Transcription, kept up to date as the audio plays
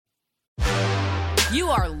You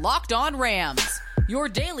are Locked On Rams, your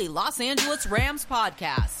daily Los Angeles Rams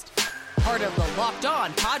podcast. Part of the Locked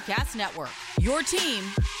On Podcast Network, your team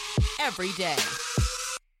every day.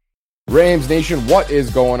 Rams Nation, what is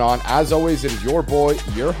going on? As always, it is your boy,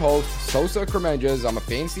 your host, Sosa Kremenjas. I'm a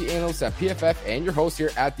fantasy analyst at PFF and your host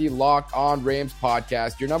here at the Locked On Rams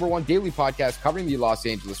podcast, your number one daily podcast covering the Los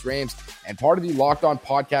Angeles Rams and part of the Locked On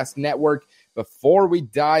Podcast Network. Before we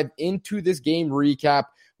dive into this game recap,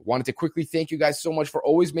 I wanted to quickly thank you guys so much for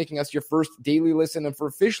always making us your first daily listen and for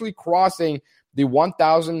officially crossing the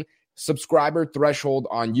 1,000 subscriber threshold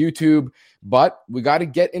on YouTube. But we got to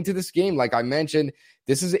get into this game. Like I mentioned,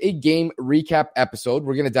 this is a game recap episode.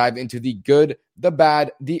 We're going to dive into the good, the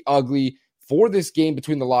bad, the ugly for this game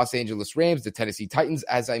between the Los Angeles Rams, the Tennessee Titans.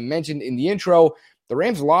 As I mentioned in the intro, the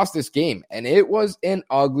Rams lost this game, and it was an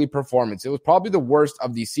ugly performance. It was probably the worst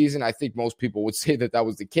of the season. I think most people would say that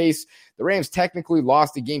was the case. The Rams technically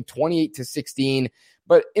lost the game 28-16,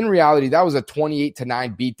 but in reality, that was a 28-9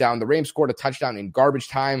 beatdown. The Rams scored a touchdown in garbage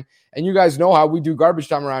time, and you guys know how we do garbage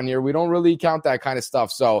time around here. We don't really count that kind of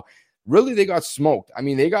stuff, so really, they got smoked. I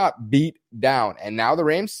mean, they got beat down. And now the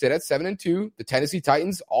Rams sit at 7-2. The Tennessee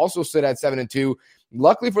Titans also sit at 7-2.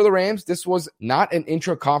 Luckily for the Rams, this was not an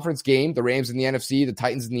intra-conference game. The Rams in the NFC, the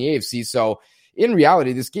Titans in the AFC. So in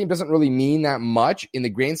reality, this game doesn't really mean that much in the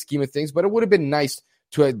grand scheme of things, but it would have been nice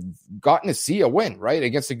to have gotten to see a win, right,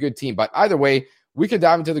 against a good team. But either way, we could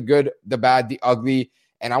dive into the good, the bad, the ugly.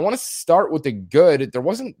 And I want to start with the good. There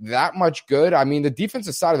wasn't that much good. I mean, the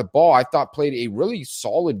defensive side of the ball, I thought, played a really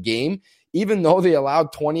solid game, even though they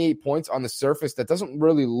allowed 28 points on the surface. That doesn't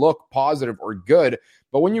really look positive or good.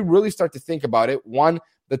 But when you really start to think about it, one,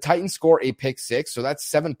 the Titans score a pick six. So that's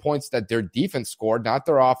 7 points that their defense scored, not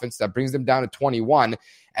their offense. That brings them down to 21.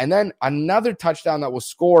 And then another touchdown that was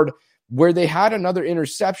scored where they had another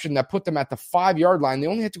interception that put them at the 5-yard line. They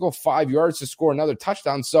only had to go 5 yards to score another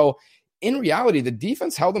touchdown. So in reality, the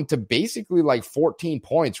defense held them to basically like 14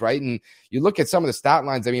 points, right? And you look at some of the stat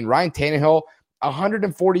lines. I mean, Ryan Tannehill,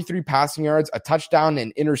 143 passing yards, a touchdown,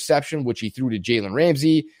 and interception, which he threw to Jalen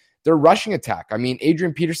Ramsey. Their rushing attack, I mean,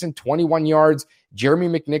 Adrian Peterson, 21 yards, Jeremy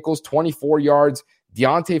McNichols, 24 yards,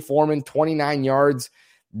 Deontay Foreman, 29 yards.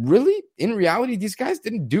 Really, in reality, these guys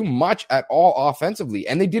didn't do much at all offensively,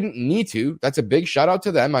 and they didn't need to. That's a big shout out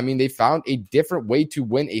to them. I mean, they found a different way to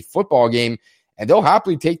win a football game, and they'll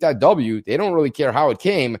happily take that W. They don't really care how it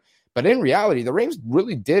came. But in reality, the Rams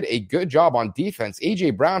really did a good job on defense.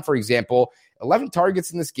 A.J. Brown, for example, 11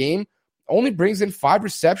 targets in this game, only brings in 5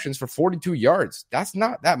 receptions for 42 yards. That's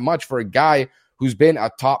not that much for a guy who's been a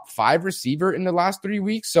top 5 receiver in the last 3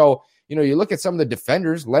 weeks. So, you know, you look at some of the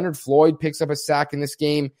defenders. Leonard Floyd picks up a sack in this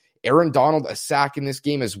game. Aaron Donald, a sack in this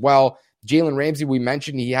game as well. Jalen Ramsey, we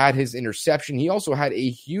mentioned he had his interception. He also had a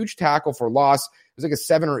huge tackle for loss. It was like a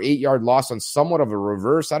 7 or 8 yard loss on somewhat of a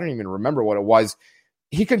reverse. I don't even remember what it was.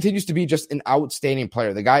 He continues to be just an outstanding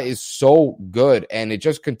player. The guy is so good, and it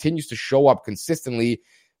just continues to show up consistently.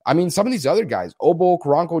 I mean, some of these other guys, Obo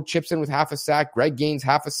Okoronkwo chips in with half a sack. Greg Gaines,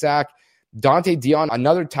 half a sack. Dante Dion,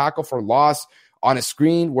 another tackle for loss on a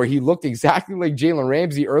screen where he looked exactly like Jalen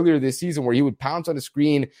Ramsey earlier this season, where he would pounce on a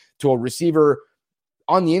screen to a receiver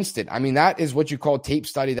on the instant. I mean, that is what you call tape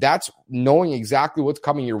study. That's knowing exactly what's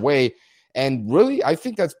coming your way. And really, I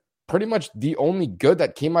think that's pretty much the only good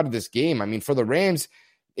that came out of this game. I mean, for the Rams,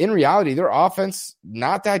 in reality, their offense,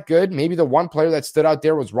 not that good. Maybe the one player that stood out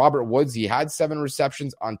there was Robert Woods. He had 7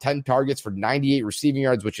 receptions on 10 targets for 98 receiving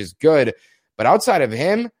yards, which is good. But outside of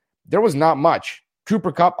him, there was not much.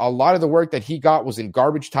 Cooper Kupp, a lot of the work that he got was in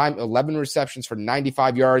garbage time, 11 receptions for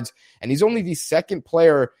 95 yards. And he's only the second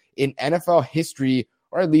player in NFL history,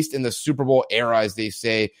 or at least in the Super Bowl era, as they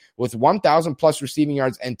say, with 1,000 plus receiving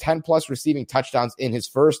yards and 10 plus receiving touchdowns in his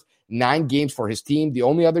first 9 games for his team. The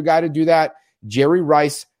only other guy to do that, Jerry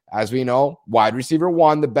Rice, as we know, wide receiver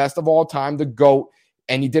 1, the best of all time, the GOAT,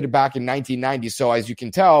 and he did it back in 1990. So as you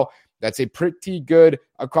can tell, that's a pretty good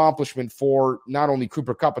accomplishment for not only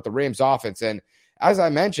Cooper Kupp, but the Rams offense. And as I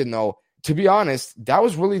mentioned, though, to be honest, that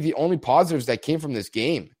was really the only positives that came from this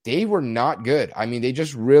game. They were not good. I mean, they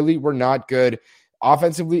just really were not good.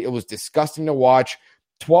 Offensively, it was disgusting to watch.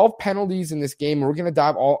 12 penalties in this game. We're going to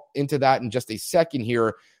dive all into that in just a second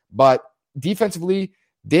here. But defensively,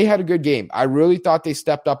 they had a good game. I really thought they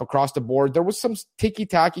stepped up across the board. There was some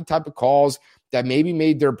ticky-tacky type of calls that maybe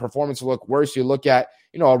made their performance look worse. You look at,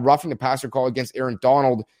 a roughing the passer call against Aaron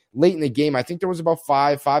Donald late in the game. I think there was about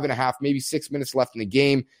 5.5, maybe 6 minutes left in the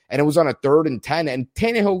game, and it was on a 3rd and 10, and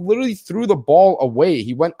Tannehill literally threw the ball away.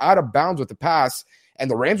 He went out of bounds with the pass,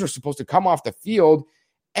 and the Rams were supposed to come off the field,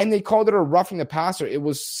 and they called it a roughing the passer. It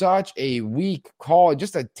was such a weak call,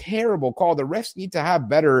 just a terrible call. The refs need to have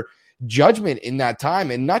better judgment in that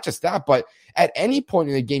time. And not just that, but at any point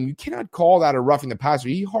in the game, you cannot call that a roughing the passer.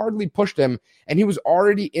 He hardly pushed him, and he was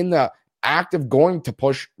already in the act of going to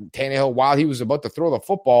push Tannehill while he was about to throw the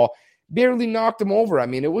football, barely knocked him over. I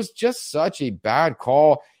mean, it was just such a bad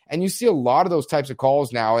call. And you see a lot of those types of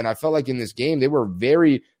calls now, and I felt like in this game, they were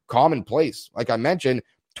very commonplace. Like I mentioned,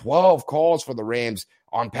 12 calls for the Rams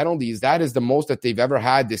on penalties. That is the most that they've ever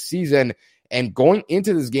had this season. And going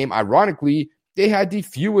into this game, ironically, they had the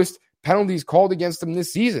fewest penalties called against them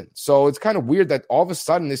this season. So it's kind of weird that all of a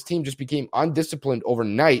sudden this team just became undisciplined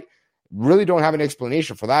overnight. Really don't have an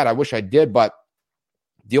explanation for that. I wish I did. But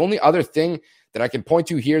the only other thing that I can point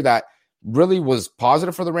to here that really was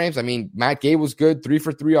positive for the Rams, I mean, Matt Gay was good, 3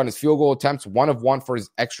 for 3 on his field goal attempts, 1 of 1 for his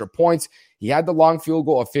extra points. He had the long field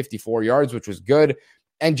goal of 54 yards, which was good.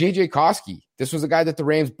 And J.J. Koski, this was a guy that the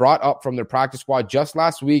Rams brought up from their practice squad just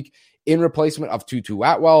last week in replacement of Tutu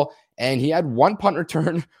Atwell. And he had 1 punt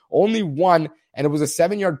return, only 1, and it was a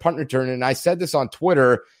 7-yard punt return. And I said this on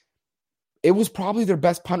Twitter, it was probably their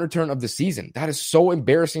best punt return of the season. That is so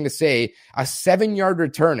embarrassing to say, a 7-yard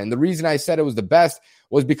return. And the reason I said it was the best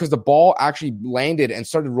was because the ball actually landed and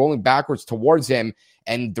started rolling backwards towards him.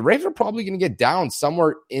 And the Rams are probably going to get down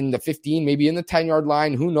somewhere in the 15, maybe in the 10-yard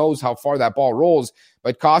line. Who knows how far that ball rolls.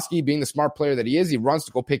 But Koski, being the smart player that he is, he runs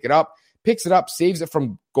to go pick it up, picks it up, saves it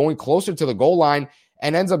from going closer to the goal line,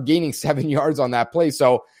 and ends up gaining 7 yards on that play.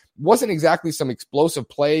 So wasn't exactly some explosive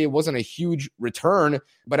play. It wasn't a huge return.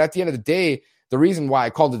 But at the end of the day, the reason why I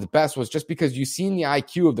called it the best was just because you've seen the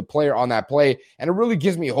IQ of the player on that play. And it really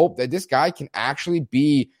gives me hope that this guy can actually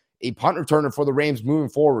be a punt returner for the Rams moving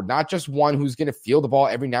forward. Not just one who's going to field the ball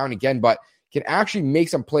every now and again, but can actually make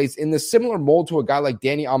some plays in the similar mold to a guy like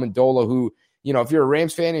Danny Amendola, who, you know, if you're a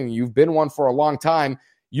Rams fan and you've been one for a long time,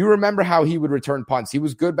 you remember how he would return punts. He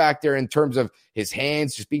was good back there in terms of his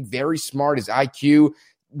hands, just being very smart, his IQ.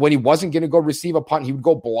 When he wasn't going to go receive a punt, he would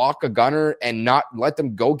go block a gunner and not let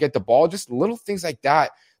them go get the ball. Just little things like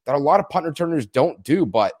that a lot of punt returners don't do.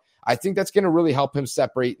 But I think that's going to really help him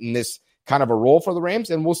separate in this kind of a role for the Rams.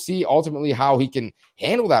 And we'll see ultimately how he can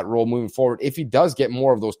handle that role moving forward if he does get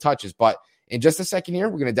more of those touches. But in just a second here,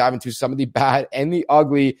 we're going to dive into some of the bad and the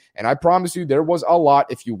ugly. And I promise you, there was a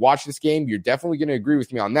lot. If you watch this game, you're definitely going to agree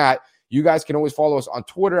with me on that. You guys can always follow us on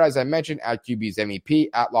Twitter, as I mentioned, at QB's MEP,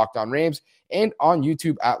 at Locked On Rams, and on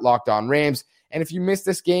YouTube at Locked On Rams. And if you missed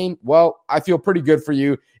this game, well, I feel pretty good for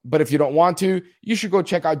you. But if you don't want to, you should go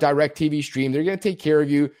check out DirecTV Stream. They're going to take care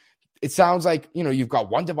of you. It sounds like, you know, you've got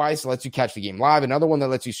one device that lets you catch the game live, another one that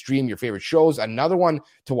lets you stream your favorite shows, another one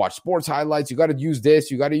to watch sports highlights. You got to use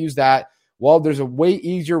this, you got to use that. Well, there's a way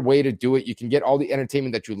easier way to do it. You can get all the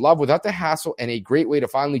entertainment that you love without the hassle, and a great way to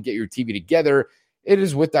finally get your TV together. It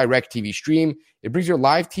is with DirecTV Stream. It brings your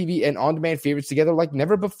live TV and on-demand favorites together like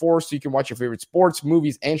never before, so you can watch your favorite sports,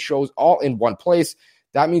 movies, and shows all in one place.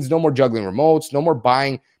 That means no more juggling remotes, no more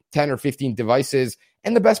buying 10 or 15 devices.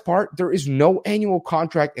 And the best part, there is no annual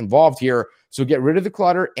contract involved here. So get rid of the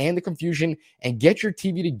clutter and the confusion and get your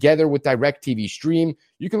TV together with DirecTV Stream.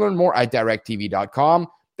 You can learn more at directtv.com.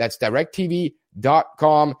 That's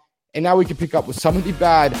directtv.com. And now we can pick up with some of the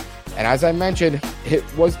bad. And as I mentioned, it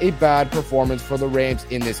was a bad performance for the Rams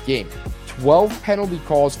in this game. 12 penalty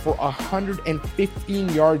calls for 115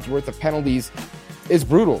 yards worth of penalties is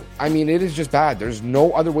brutal. I mean, it is just bad. There's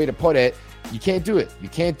no other way to put it. You can't do it. You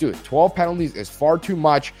can't do it. 12 penalties is far too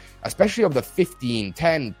much, especially of the 15,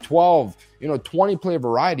 10, 12, 20 play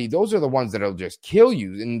variety. Those are the ones that'll just kill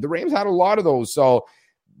you. And the Rams had a lot of those. So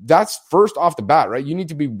that's first off the bat, right? You need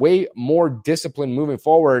to be way more disciplined moving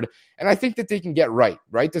forward. And I think that they can get right?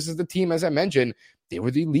 This is the team, as I mentioned, they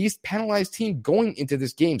were the least penalized team going into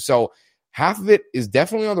this game. So half of it is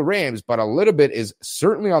definitely on the Rams, but a little bit is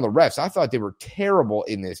certainly on the refs. I thought they were terrible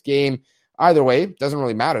in this game. Either way, it doesn't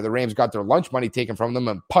really matter. The Rams got their lunch money taken from them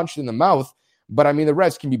and punched in the mouth. But, I mean, the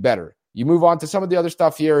refs can be better. You move on to some of the other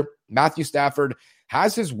stuff here. Matthew Stafford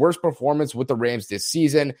has his worst performance with the Rams this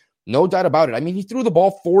season. No doubt about it. I mean, he threw the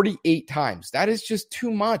ball 48 times. That is just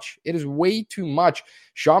too much. It is way too much.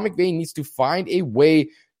 Sean McVay needs to find a way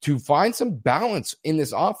to find some balance in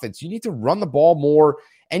this offense. You need to run the ball more,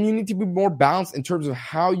 and you need to be more balanced in terms of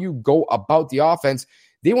how you go about the offense.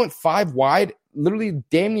 They went 5 wide, literally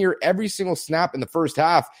damn near every single snap in the first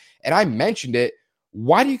half. And I mentioned it.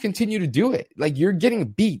 Why do you continue to do it? Like, you're getting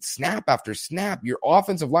beat snap after snap. Your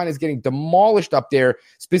offensive line is getting demolished up there,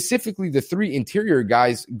 specifically the 3 interior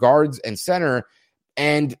guys, guards and center.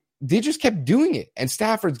 And they just kept doing it. And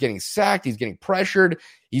Stafford's getting sacked. He's getting pressured.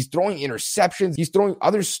 He's throwing interceptions. He's throwing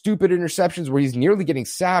other stupid interceptions where he's nearly getting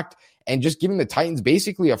sacked and just giving the Titans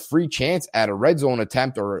basically a free chance at a red zone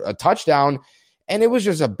attempt or a touchdown. And it was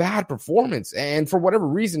just a bad performance. And for whatever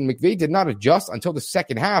reason, McVay did not adjust until the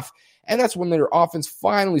second half. And that's when their offense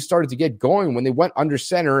finally started to get going, when they went under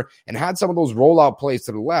center and had some of those rollout plays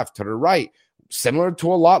to the left, to the right, similar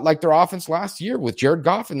to a lot like their offense last year with Jared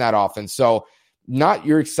Goff in that offense. So not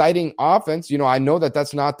your exciting offense. I know that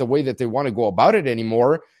that's not the way that they want to go about it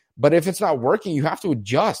anymore. But if it's not working, you have to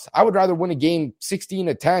adjust. I would rather win a game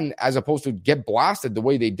 16-10 as opposed to get blasted the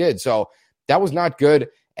way they did. So that was not good.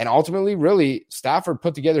 And ultimately, really, Stafford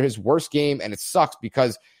put together his worst game, and it sucks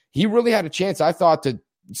because he really had a chance, I thought, to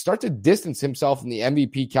start to distance himself in the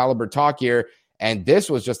MVP caliber talk here. And this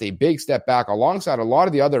was just a big step back alongside a lot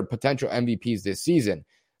of the other potential MVPs this season.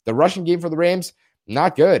 The rushing game for the Rams,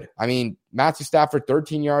 not good. I mean, Matthew Stafford,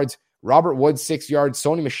 13 yards. Robert Woods, 6 yards.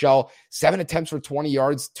 Sony Michel, 7 attempts for 20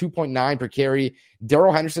 yards, 2.9 per carry.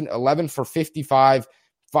 Darrell Henderson, 11 for 55,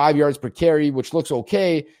 5 yards per carry, which looks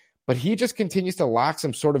okay. But he just continues to lack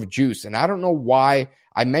some sort of juice. And I don't know why.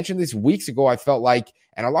 I mentioned this weeks ago, I felt like,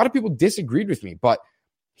 and a lot of people disagreed with me, but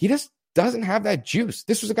he just doesn't have that juice.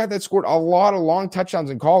 This was a guy that scored a lot of long touchdowns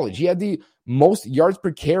in college. He had the most yards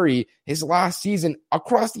per carry his last season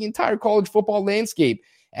across the entire college football landscape.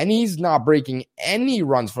 And he's not breaking any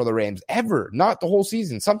runs for the Rams ever, not the whole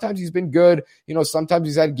season. Sometimes he's been good. Sometimes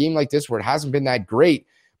he's had a game like this where it hasn't been that great,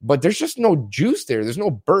 but there's just no juice there. There's no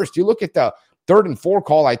burst. You look at the 3rd and 4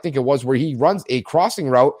 call, I think it was, where he runs a crossing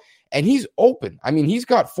route and he's open. I mean, he's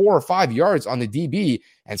got 4 or 5 yards on the DB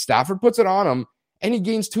and Stafford puts it on him and he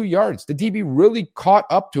gains 2 yards. The DB really caught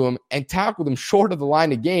up to him and tackled him short of the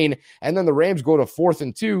line of gain. And then the Rams go to 4th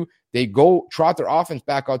and 2. They go trot their offense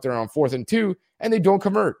back out there on 4th and 2 and they don't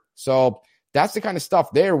convert. So that's the kind of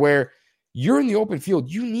stuff there where you're in the open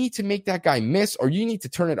field. You need to make that guy miss, or you need to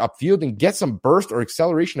turn it upfield and get some burst or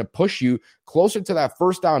acceleration to push you closer to that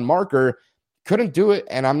first down marker. Couldn't do it,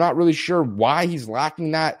 and I'm not really sure why he's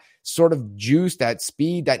lacking that sort of juice, that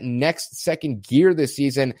speed, that next second gear this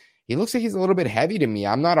season. He looks like he's a little bit heavy to me.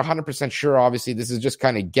 I'm not 100% sure. Obviously, this is just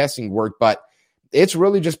kind of guessing work, but it's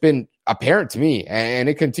really just been apparent to me, and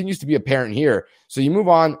it continues to be apparent here. So you move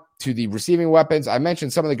on to the receiving weapons. I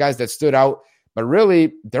mentioned some of the guys that stood out, but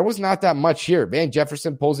really, there was not that much here. Van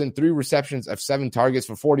Jefferson pulls in 3 receptions of 7 targets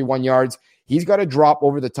for 41 yards. He's got a drop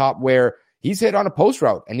over the top where he's hit on a post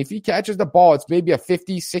route, and if he catches the ball, it's maybe a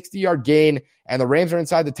 50, 60-yard gain, and the Rams are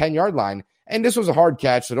inside the 10-yard line. And this was a hard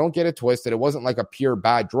catch, so don't get it twisted. It wasn't like a pure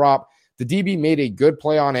bad drop. The DB made a good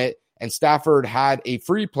play on it, and Stafford had a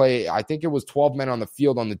free play. I think it was 12 men on the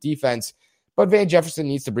field on the defense, but Van Jefferson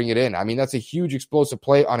needs to bring it in. I mean, that's a huge explosive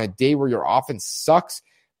play on a day where your offense sucks.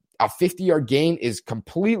 A 50-yard gain is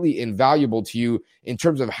completely invaluable to you in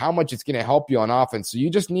terms of how much it's going to help you on offense. So you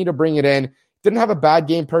just need to bring it in. Didn't have a bad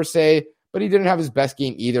game per se, but he didn't have his best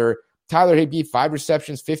game either. Tyler Higbee, 5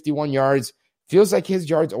 receptions, 51 yards. Feels like his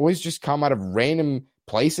yards always just come out of random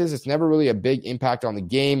places. It's never really a big impact on the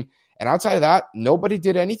game. And outside of that, nobody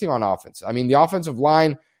did anything on offense. I mean, the offensive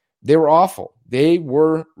line, they were awful. They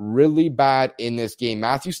were really bad in this game.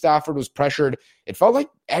 Matthew Stafford was pressured. It felt like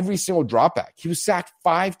every single dropback. He was sacked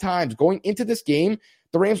 5 times. Going into this game,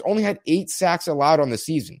 the Rams only had 8 sacks allowed on the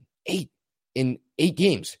season. 8 in 8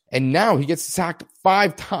 games. And now he gets sacked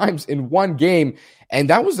 5 times in one game. And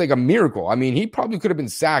that was like a miracle. I mean, he probably could have been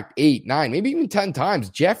sacked 8, 9, maybe even 10 times.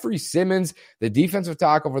 Jeffrey Simmons, the defensive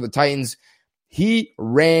tackle for the Titans, he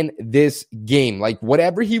ran this game. Like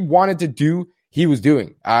whatever he wanted to do, he was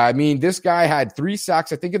doing. I mean, this guy had 3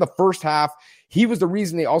 sacks, I think, in the first half. He was the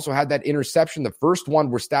reason they also had that interception, the first one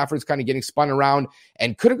where Stafford's kind of getting spun around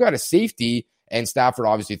and could have got a safety, and Stafford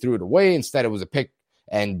obviously threw it away. Instead, it was a pick,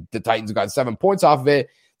 and the Titans got 7 points off of it.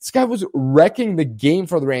 This guy was wrecking the game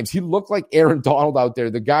for the Rams. He looked like Aaron Donald out there.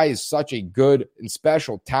 The guy is such a good and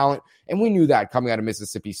special talent, and we knew that coming out of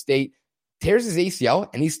Mississippi State. Tears his ACL,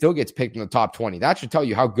 and he still gets picked in the top 20. That should tell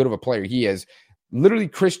you how good of a player he is. Literally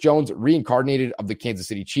Chris Jones, reincarnated of the Kansas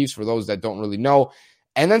City Chiefs, for those that don't really know.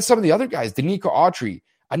 And then some of the other guys, Danico Autry,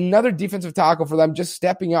 another defensive tackle for them, just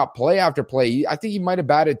stepping up play after play. I think he might have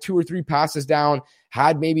batted 2 or 3 passes down,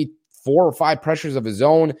 had maybe 4 or 5 pressures of his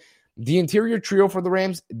own. The interior trio for the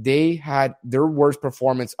Rams, they had their worst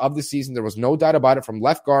performance of the season. There was no doubt about it. From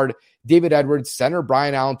left guard, David Edwards, center,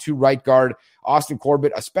 Brian Allen, to right guard, Austin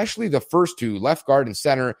Corbett, especially the first 2, left guard and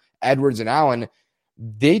center, Edwards and Allen.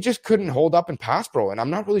 They just couldn't hold up in pass pro, and I'm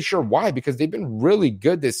not really sure why, because they've been really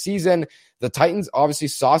good this season. The Titans obviously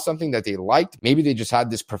saw something that they liked. Maybe they just had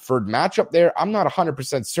this preferred matchup there. I'm not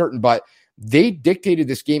 100% certain, but they dictated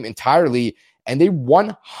this game entirely, and they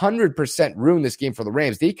 100% ruined this game for the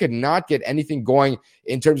Rams. They could not get anything going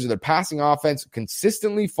in terms of their passing offense,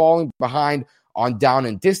 consistently falling behind on down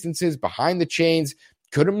and distances, behind the chains,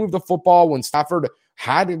 couldn't move the football when Stafford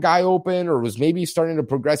had a guy open or was maybe starting to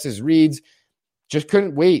progress his reads. Just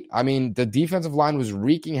couldn't wait. I mean, the defensive line was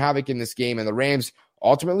wreaking havoc in this game, and the Rams,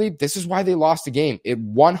 ultimately, this is why they lost the game. It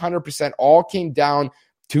 100% all came down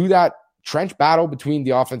to that trench battle between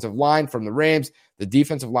the offensive line from the Rams, the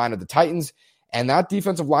defensive line of the Titans, and that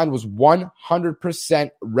defensive line was 100%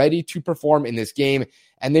 ready to perform in this game,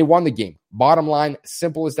 and they won the game. Bottom line,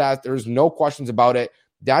 simple as that. There's no questions about it.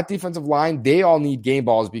 That defensive line, they all need game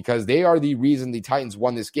balls because they are the reason the Titans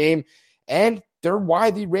won this game, and they're why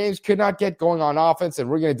the Rams could not get going on offense, and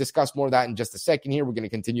we're going to discuss more of that in just a second here. We're going to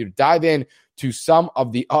continue to dive in to some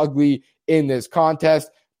of the ugly in this contest.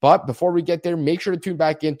 But before we get there, make sure to tune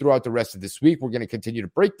back in throughout the rest of this week. We're going to continue to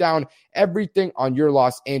break down everything on your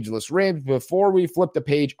Los Angeles Rams before we flip the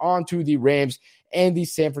page onto the Rams and the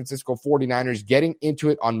San Francisco 49ers, getting into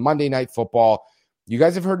it on Monday Night Football. You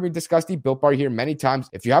guys have heard me discuss the Built Bar here many times.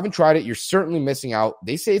 If you haven't tried it, you're certainly missing out.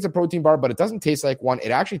 They say it's a protein bar, but it doesn't taste like one.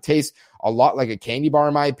 It actually tastes a lot like a candy bar,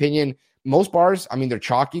 in my opinion. Most bars, I mean, they're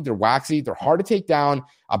chalky, they're waxy, they're hard to take down.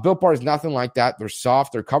 A Built Bar is nothing like that. They're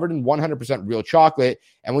soft, they're covered in 100% real chocolate,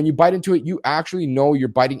 and when you bite into it, you actually know you're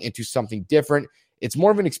biting into something different. It's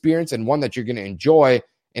more of an experience and one that you're going to enjoy.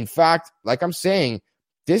 In fact, like I'm saying,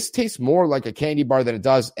 this tastes more like a candy bar than it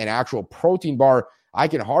does an actual protein bar. I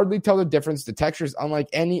can hardly tell the difference. The texture is unlike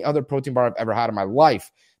any other protein bar I've ever had in my life.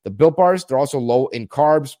 The Built Bars, they're also low in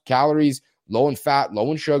carbs, calories, low in fat, low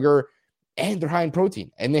in sugar, and they're high in protein.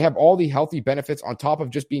 And they have all the healthy benefits on top of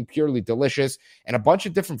just being purely delicious and a bunch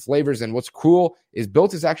of different flavors. And what's cool is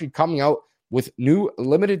Built is actually coming out with new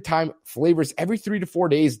limited time flavors every 3 to 4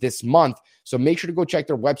 days this month. So make sure to go check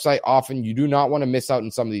their website often. You do not want to miss out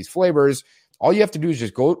on some of these flavors. All you have to do is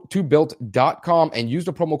just go to Built.com and use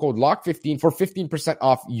the promo code LOCK15 for 15%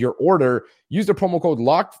 off your order. Use the promo code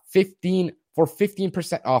LOCK15 for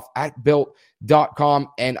 15% off at Built.com.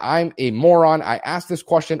 And I'm a moron. I asked this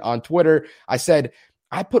question on Twitter. I said,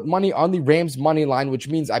 I put money on the Rams money line, which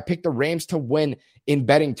means I picked the Rams to win in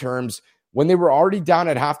betting terms when they were already down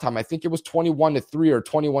at halftime. I think it was 21-3 or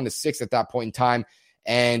 21-6 at that point in time.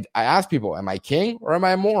 And I asked people, am I king or am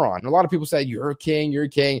I a moron? And a lot of people said, you're a king.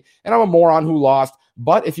 And I'm a moron who lost.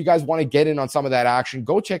 But if you guys want to get in on some of that action,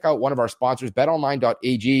 go check out one of our sponsors,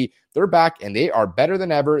 betonline.ag. They're back and they are better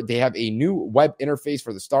than ever. They have a new web interface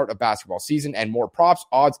for the start of basketball season and more props,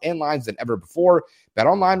 odds, and lines than ever before.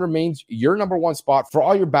 BetOnline remains your number one spot for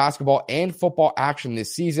all your basketball and football action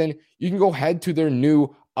this season. You can go head to their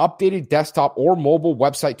new updated desktop or mobile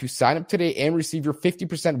website to sign up today and receive your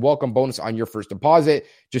 50% welcome bonus on your first deposit.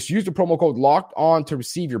 Just use the promo code LOCKED ON to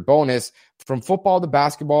receive your bonus. From football to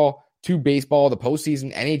basketball to baseball, the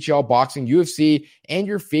postseason, NHL, boxing, UFC, and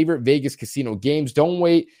your favorite Vegas casino games. Don't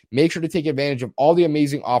wait. Make sure to take advantage of all the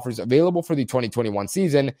amazing offers available for the 2021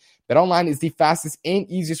 season. BetOnline is the fastest and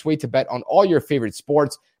easiest way to bet on all your favorite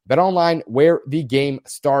sports. BetOnline, where the game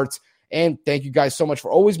starts. And thank you guys so much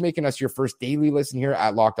for always making us your first daily listen here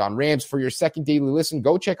at Locked On Rams. For your second daily listen,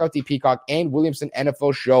 go check out the Peacock and Williamson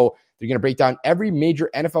NFL show. They're going to break down every major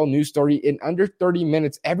NFL news story in under 30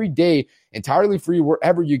 minutes every day, entirely free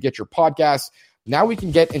wherever you get your podcasts. Now we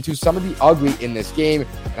can get into some of the ugly in this game.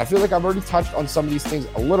 And I feel like I've already touched on some of these things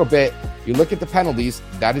a little bit. You look at the penalties.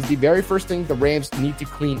 That is the very first thing the Rams need to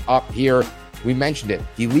clean up here. We mentioned it.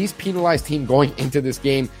 The least penalized team going into this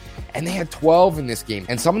game, and they had 12 in this game.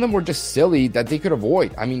 And some of them were just silly that they could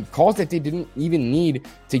avoid. I mean, calls that they didn't even need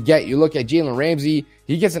to get. You look at Jalen Ramsey,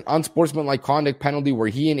 he gets an unsportsmanlike conduct penalty where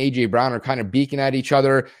he and A.J. Brown are kind of beaking at each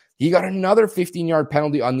other. He got another 15-yard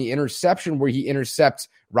penalty on the interception where he intercepts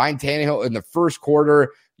Ryan Tannehill in the first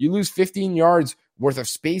quarter. You lose 15 yards worth of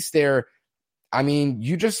space there. I mean,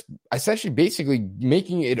 you just essentially basically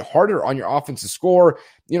making it harder on your offense to score.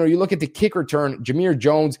 You know, you look at the kick return, Jameer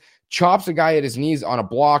Jones chops a guy at his knees on a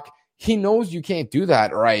block. He knows you can't do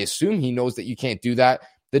that, or I assume he knows that you can't do that.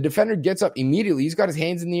 The defender gets up immediately. He's got his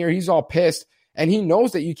hands in the air. He's all pissed, and he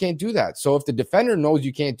knows that you can't do that. So if the defender knows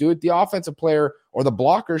you can't do it, the offensive player or the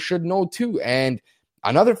blocker should know too. And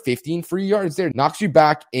another 15 free yards there knocks you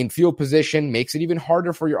back in field position, makes it even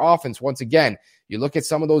harder for your offense. Once again, you look at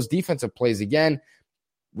some of those defensive plays again,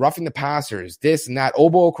 roughing the passers, this and that.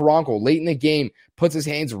 Obo Okoronkwo late in the game puts his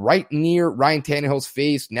hands right near Ryan Tannehill's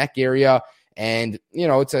face, neck area. And, you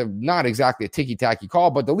know, it's not exactly a ticky-tacky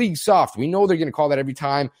call, but the league's soft. We know they're going to call that every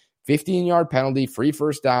time. 15-yard penalty, free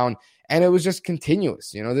first down. And it was just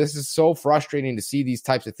continuous. You know, this is so frustrating to see these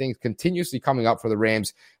types of things continuously coming up for the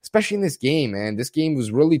Rams, especially in this game. And this game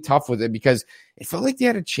was really tough with it because it felt like they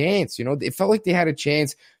had a chance. You know, it felt like they had a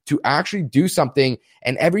chance to actually do something.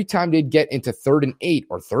 And every time they'd get into 3rd and 8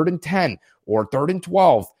 or 3rd and 10 or 3rd and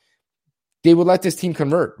 12, they would let this team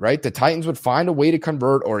convert, right? The Titans would find a way to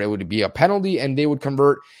convert, or it would be a penalty and they would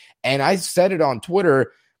convert. And I said it on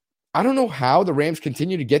Twitter, I don't know how the Rams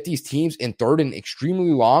continue to get these teams in third and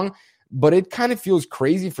extremely long, but it kind of feels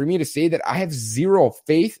crazy for me to say that I have zero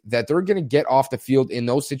faith that they're going to get off the field in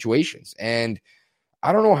those situations. And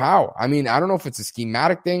I don't know how. I mean, I don't know if it's a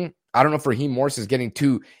schematic thing. I don't know if Raheem Morris is getting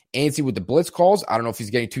too antsy with the blitz calls. I don't know if he's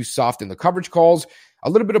getting too soft in the coverage calls. A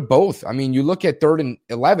little bit of both. I mean, you look at 3rd and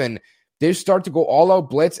 11, they start to go all out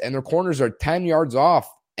blitz and their corners are 10 yards off.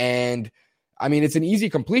 And I mean, it's an easy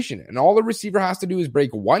completion. And all the receiver has to do is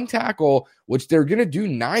break one tackle, which they're going to do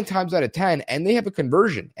 9 times out of 10, and they have a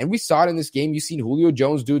conversion. And we saw it in this game. You've seen Julio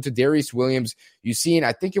Jones do it to Darius Williams. You've seen,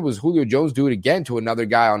 I think it was Julio Jones do it again to another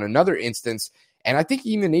guy on another instance. And I think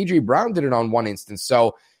even A.J. Brown did it on one instance.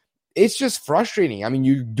 So it's just frustrating. I mean,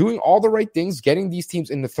 you're doing all the right things, getting these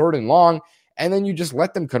teams in the 3rd and long, and then you just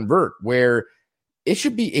let them convert, where it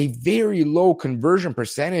should be a very low conversion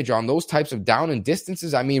percentage on those types of down and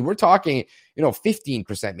distances. I mean, we're talking,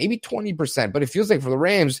 15%, maybe 20%, but it feels like for the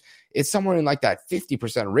Rams, it's somewhere in like that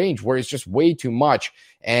 50% range where it's just way too much.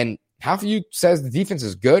 And half of you says the defense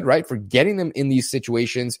is good, right, for getting them in these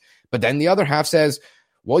situations. But then the other half says,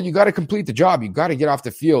 well, you got to complete the job. You got to get off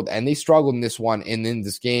the field. And they struggled in this one and in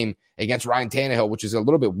this game against Ryan Tannehill, which is a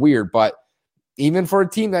little bit weird. But even for a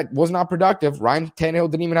team that was not productive, Ryan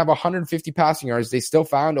Tannehill didn't even have 150 passing yards. They still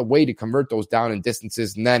found a way to convert those down and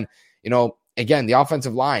distances. And then, again, the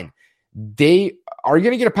offensive line, they are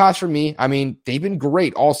going to get a pass from me. I mean, they've been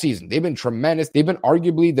great all season. They've been tremendous. They've been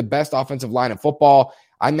arguably the best offensive line in football.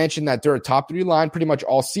 I mentioned that they're a top 3 line pretty much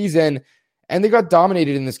all season, and they got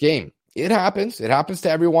dominated in this game. It happens. It happens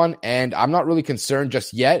to everyone, and I'm not really concerned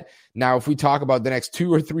just yet. Now, if we talk about the next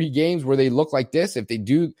 2 or 3 games where they look like this, if they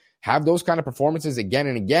do have those kind of performances again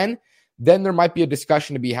and again, then there might be a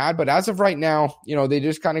discussion to be had. But as of right now, they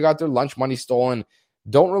just kind of got their lunch money stolen.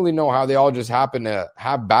 Don't really know how they all just happen to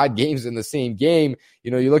have bad games in the same game.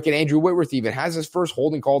 You look at Andrew Whitworth, even has his first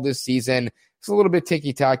holding call this season. It's a little bit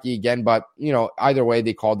ticky-tacky again, but, either way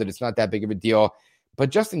they called it. It's not that big of a deal. But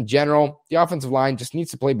just in general, the offensive line just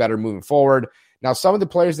needs to play better moving forward. Now, some of the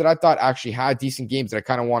players that I thought actually had decent games that I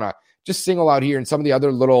kind of want to just single out here, and some of the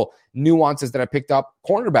other little nuances that I picked up.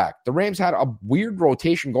 Cornerback, the Rams had a weird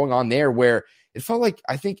rotation going on there where it felt like,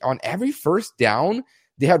 I think on every first down,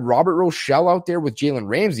 they had Robert Rochelle out there with Jalen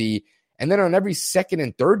Ramsey. And then on every second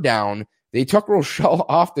and third down, they took Rochelle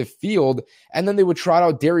off the field, and then they would trot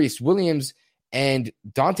out Darius Williams and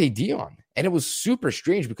Dante Dion. And it was super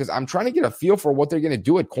strange because I'm trying to get a feel for what they're going to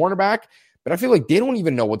do at cornerback, but I feel like they don't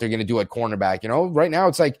even know what they're going to do at cornerback. Right now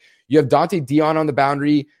it's like you have Dante Dion on the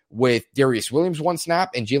boundary with Darius Williams one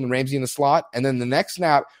snap and Jalen Ramsey in the slot. And then the next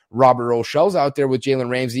snap, Robert Rochelle's out there with Jalen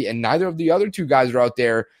Ramsey, and neither of the other 2 guys are out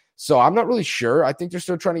there. So I'm not really sure. I think they're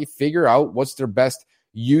still trying to figure out what's their best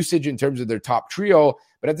usage in terms of their top trio.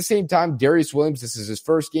 But at the same time, Darius Williams, this is his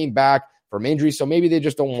first game back from injury, so maybe they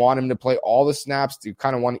just don't want him to play all the snaps to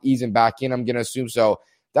kind of want to ease him back in, I'm going to assume. So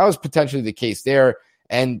that was potentially the case there.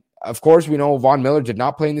 And of course, we know Von Miller did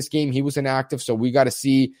not play in this game. He was inactive, so we got to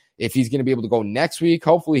see if he's going to be able to go next week.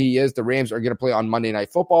 Hopefully he is. The Rams are going to play on Monday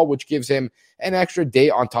Night Football, which gives him an extra day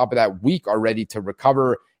on top of that week already to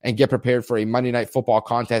recover and get prepared for a Monday Night Football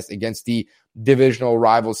contest against the divisional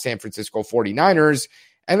rivals San Francisco 49ers.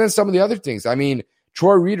 And then some of the other things. I mean,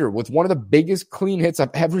 Troy Reeder with one of the biggest clean hits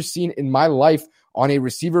I've ever seen in my life on a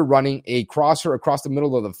receiver running a crosser across the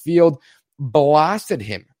middle of the field, blasted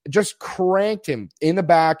him, just cranked him in the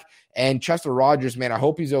back. And Chester Rogers, man, I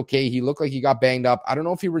hope he's okay. He looked like he got banged up. I don't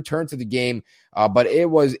know if he returned to the game, but it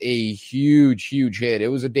was a huge, huge hit. It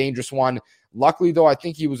was a dangerous one. Luckily, though, I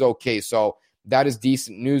think he was okay. So that is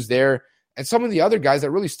decent news there. And some of the other guys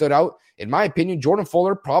that really stood out, in my opinion, Jordan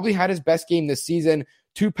Fuller probably had his best game this season.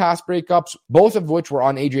 2 pass breakups, both of which were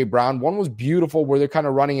on A.J. Brown. One was beautiful where they're kind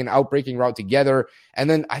of running an out-breaking route together. And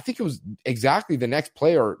then I think it was exactly the next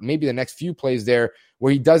play or maybe the next few plays there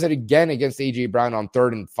where he does it again against A.J. Brown on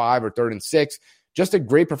 3rd and 5 or 3rd and 6. Just a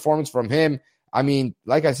great performance from him. I mean,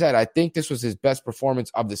 like I said, I think this was his best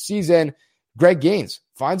performance of the season. Greg Gaines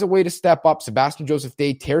finds a way to step up. Sebastian Joseph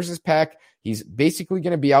Day tears his pec. He's basically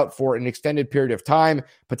going to be out for an extended period of time,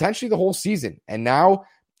 potentially the whole season. And now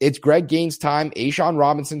it's Greg Gaines time, A'Shawn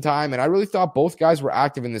Robinson time, and I really thought both guys were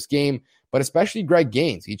active in this game, but especially Greg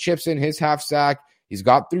Gaines. He chips in his half sack. He's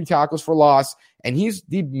got 3 tackles for loss, and he's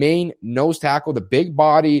the main nose tackle, the big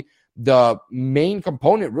body, the main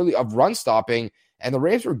component really of run stopping, and the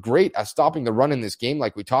Rams were great at stopping the run in this game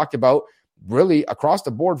like we talked about. Really, across the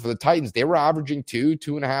board for the Titans, they were averaging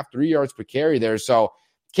 2.5, 3 yards per carry there, so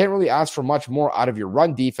can't really ask for much more out of your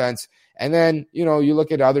run defense. And then, you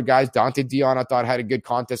look at other guys. Dante Dion, I thought, had a good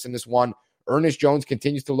contest in this one. Ernest Jones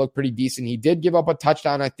continues to look pretty decent. He did give up a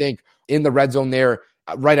touchdown, I think, in the red zone there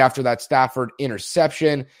right after that Stafford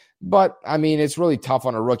interception. But, I mean, it's really tough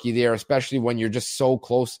on a rookie there, especially when you're just so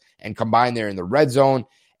close and combined there in the red zone.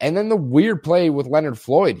 And then the weird play with Leonard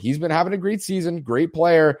Floyd. He's been having a great season, great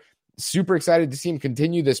player. Super excited to see him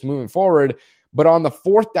continue this moving forward. But on the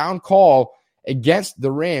fourth down call against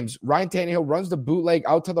the Rams, Ryan Tannehill runs the bootleg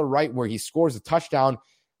out to the right where he scores a touchdown.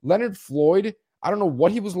 Leonard Floyd, I don't know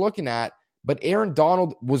what he was looking at, but Aaron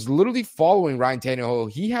Donald was literally following Ryan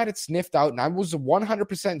Tannehill. He had it sniffed out, and I was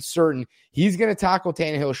 100% certain he's going to tackle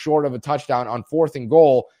Tannehill short of a touchdown on 4th and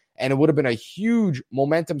goal, and it would have been a huge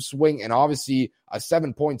momentum swing and obviously a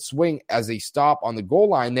 7-point swing as a stop on the goal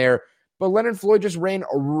line there. But Leonard Floyd just ran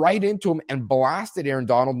right into him and blasted Aaron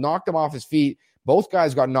Donald, knocked him off his feet. Both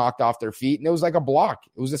guys got knocked off their feet, and it was like a block.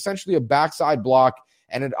 It was essentially a backside block,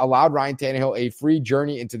 and it allowed Ryan Tannehill a free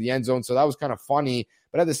journey into the end zone. So that was kind of funny,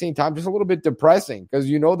 but at the same time, just a little bit depressing because,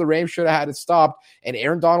 the Rams should have had it stopped, and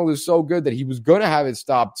Aaron Donald is so good that he was going to have it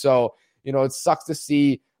stopped. So, it sucks to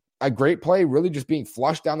see a great play really just being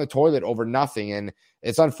flushed down the toilet over nothing. And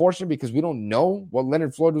it's unfortunate because we don't know what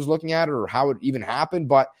Leonard Floyd was looking at or how it even happened,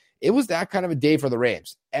 but it was that kind of a day for the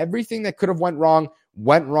Rams. Everything that could have went wrong.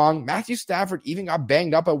 Matthew Stafford even got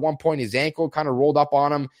banged up at one point. His ankle kind of rolled up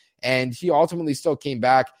on him, and he ultimately still came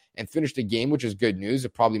back and finished the game, which is good news.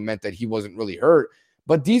 It probably meant that he wasn't really hurt.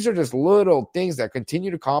 But these are just little things that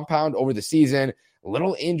continue to compound over the season,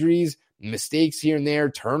 little injuries, mistakes here and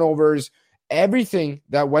there, turnovers. Everything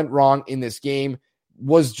that went wrong in this game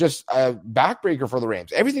was just a backbreaker for the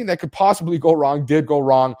Rams. Everything that could possibly go wrong did go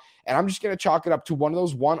wrong. And I'm just going to chalk it up to one of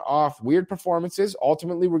those one-off weird performances.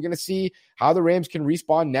 Ultimately, we're going to see how the Rams can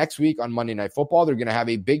respawn next week on Monday Night Football. They're going to have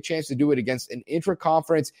a big chance to do it against an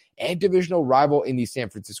intra-conference and divisional rival in the San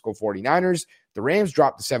Francisco 49ers. The Rams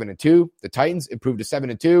dropped to 7-2. The Titans improved to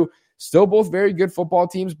 7-2. Still both very good football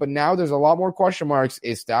teams, but now there's a lot more question marks.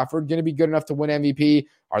 Is Stafford going to be good enough to win MVP?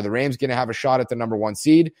 Are the Rams going to have a shot at the number 1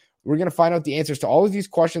 seed? We're going to find out the answers to all of these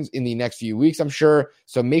questions in the next few weeks, I'm sure.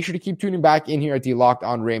 So make sure to keep tuning back in here at the Locked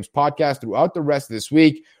On Rams podcast throughout the rest of this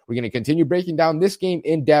week. We're going to continue breaking down this game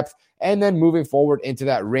in depth and then moving forward into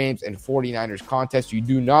that Rams and 49ers contest. You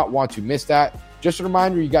do not want to miss that. Just a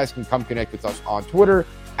reminder, you guys can come connect with us on Twitter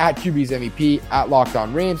at QB's MVP, at Locked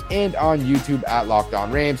On Rams, and on YouTube at Locked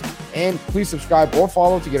On Rams. And please subscribe or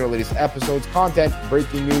follow to get our latest episodes, content,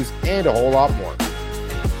 breaking news, and a whole lot more.